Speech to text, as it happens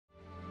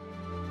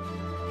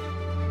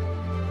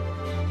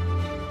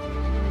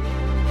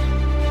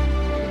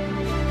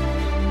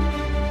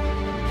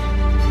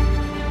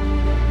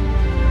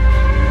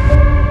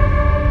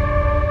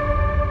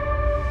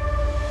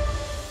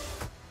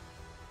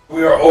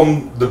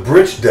on the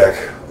bridge deck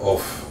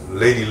of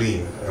Lady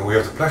Lene, and we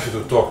have the pleasure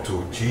to talk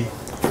to G.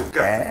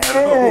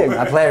 Hey,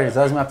 my pleasure. It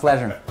was my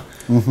pleasure.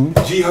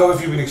 G, how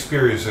have you been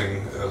experiencing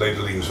Lady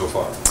Lene so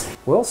far?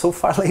 Well, so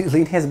far Lady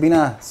Lene has been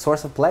a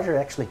source of pleasure,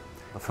 actually.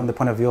 From the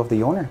point of view of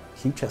the owner,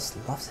 he just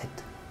loves it.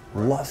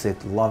 Loves it,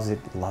 loves it,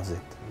 loves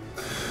it.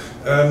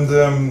 And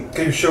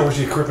can you show us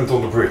the equipment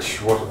on the bridge?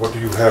 What do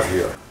you have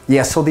here?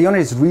 Yeah, so the owner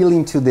is really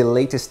into the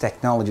latest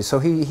technology. So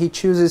he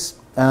chooses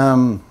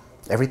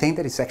everything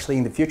that is actually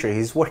in the future.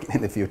 He's working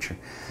in the future.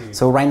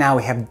 So right now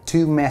we have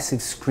two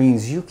massive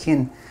screens. You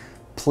can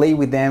play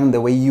with them the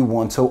way you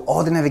want. So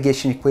all the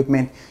navigation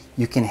equipment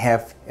you can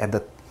have at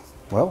the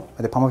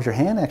palm of your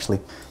hand, actually.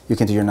 You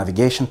can do your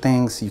navigation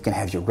things. You can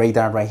have your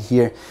radar right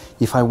here.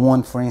 If I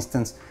want, for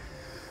instance,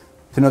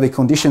 to know the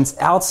conditions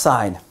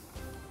outside,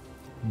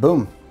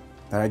 boom,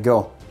 there I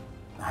go.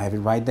 I have it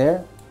right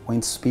there.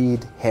 Wind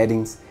speed,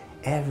 headings,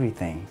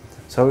 everything.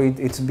 So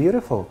it's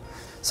beautiful.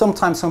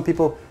 Sometimes some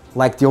people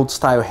like the old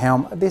style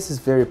helm. This is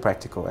very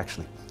practical,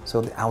 actually.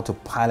 So the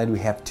autopilot, we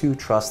have two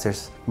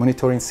thrusters,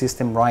 monitoring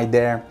system right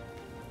there.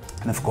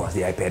 And of course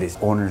the iPad is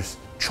owner's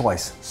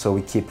choice. So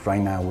we keep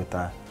right now with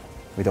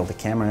all the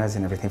cameras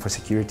and everything for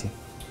security.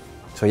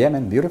 So yeah,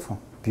 man, beautiful,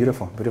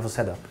 beautiful, beautiful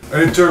setup.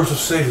 And in terms of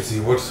safety,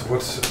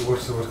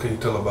 what can you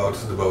tell about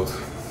the boat?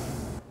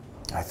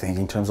 I think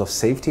in terms of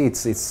safety,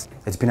 it's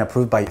been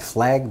approved by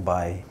flag,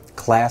 by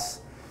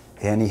class,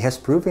 and it has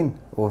proven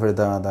over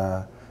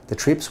the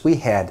trips we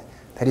had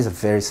that is a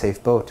very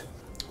safe boat.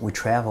 We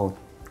traveled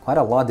quite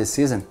a lot this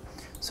season.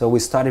 So we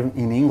started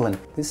in England.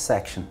 This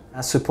section,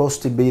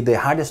 supposed to be the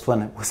hardest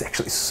one, it was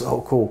actually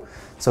so cool.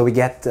 So we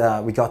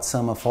got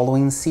some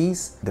following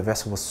seas. The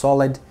vessel was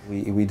solid.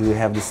 We do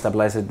have the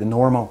stabilizer, the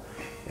normal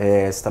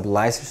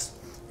stabilizers,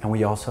 and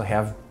we also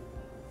have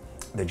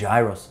the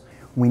gyros.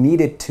 We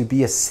needed to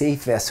be a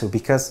safe vessel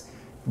because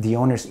the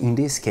owners in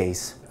this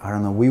case are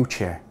on a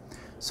wheelchair.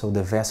 So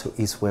the vessel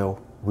is well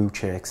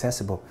wheelchair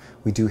accessible.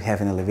 We do have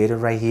an elevator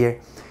right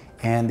here,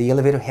 and the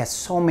elevator has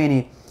so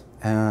many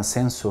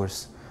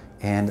sensors,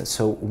 and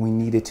so we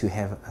needed to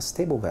have a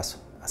stable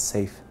vessel, a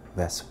safe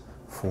vessel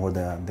for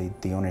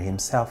the owner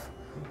himself.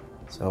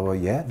 So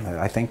yeah,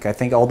 I think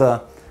all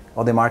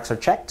the marks are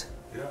checked,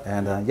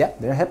 and yeah,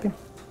 they're happy.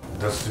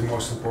 That's the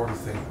most important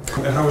thing.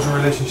 And how was your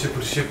relationship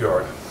with the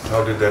shipyard?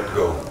 How did that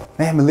go?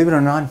 Man, believe it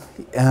or not,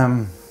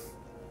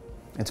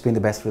 it's been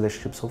the best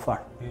relationship so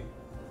far.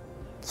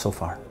 So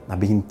far. I've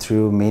been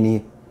through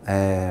many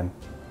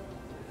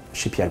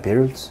shipyard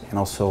periods and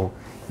also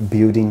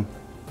building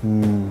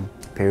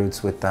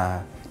periods with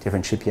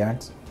different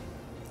shipyards.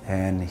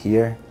 And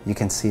here you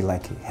can see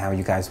like how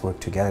you guys work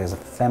together as a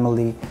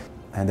family,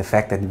 and the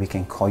fact that we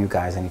can call you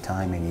guys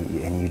anytime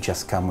and you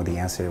just come with the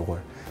answer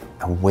or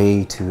a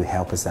way to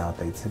help us out.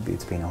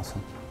 It's been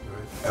awesome.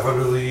 And what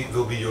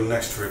will be your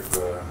next trip?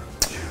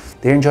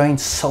 They're enjoying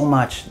so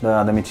much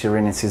the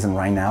Mediterranean season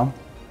right now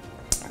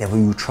that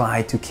we will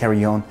try to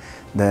carry on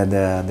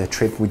the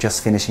trip we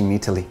just finished in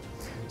Italy.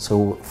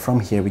 So from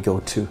here we go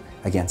to,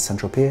 again,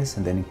 Saint-Tropez,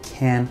 and then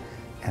Cannes,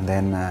 and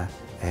then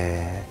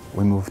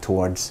we move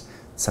towards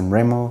San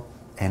Remo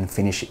and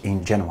finish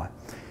in Genoa.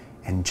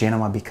 And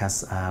Genoa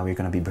because we're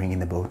going to be bringing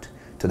the boat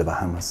to the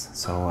Bahamas.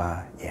 So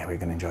yeah, we're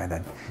going to enjoy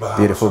that. Bahamas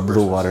beautiful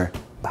blue water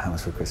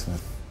Bahamas for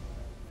Christmas.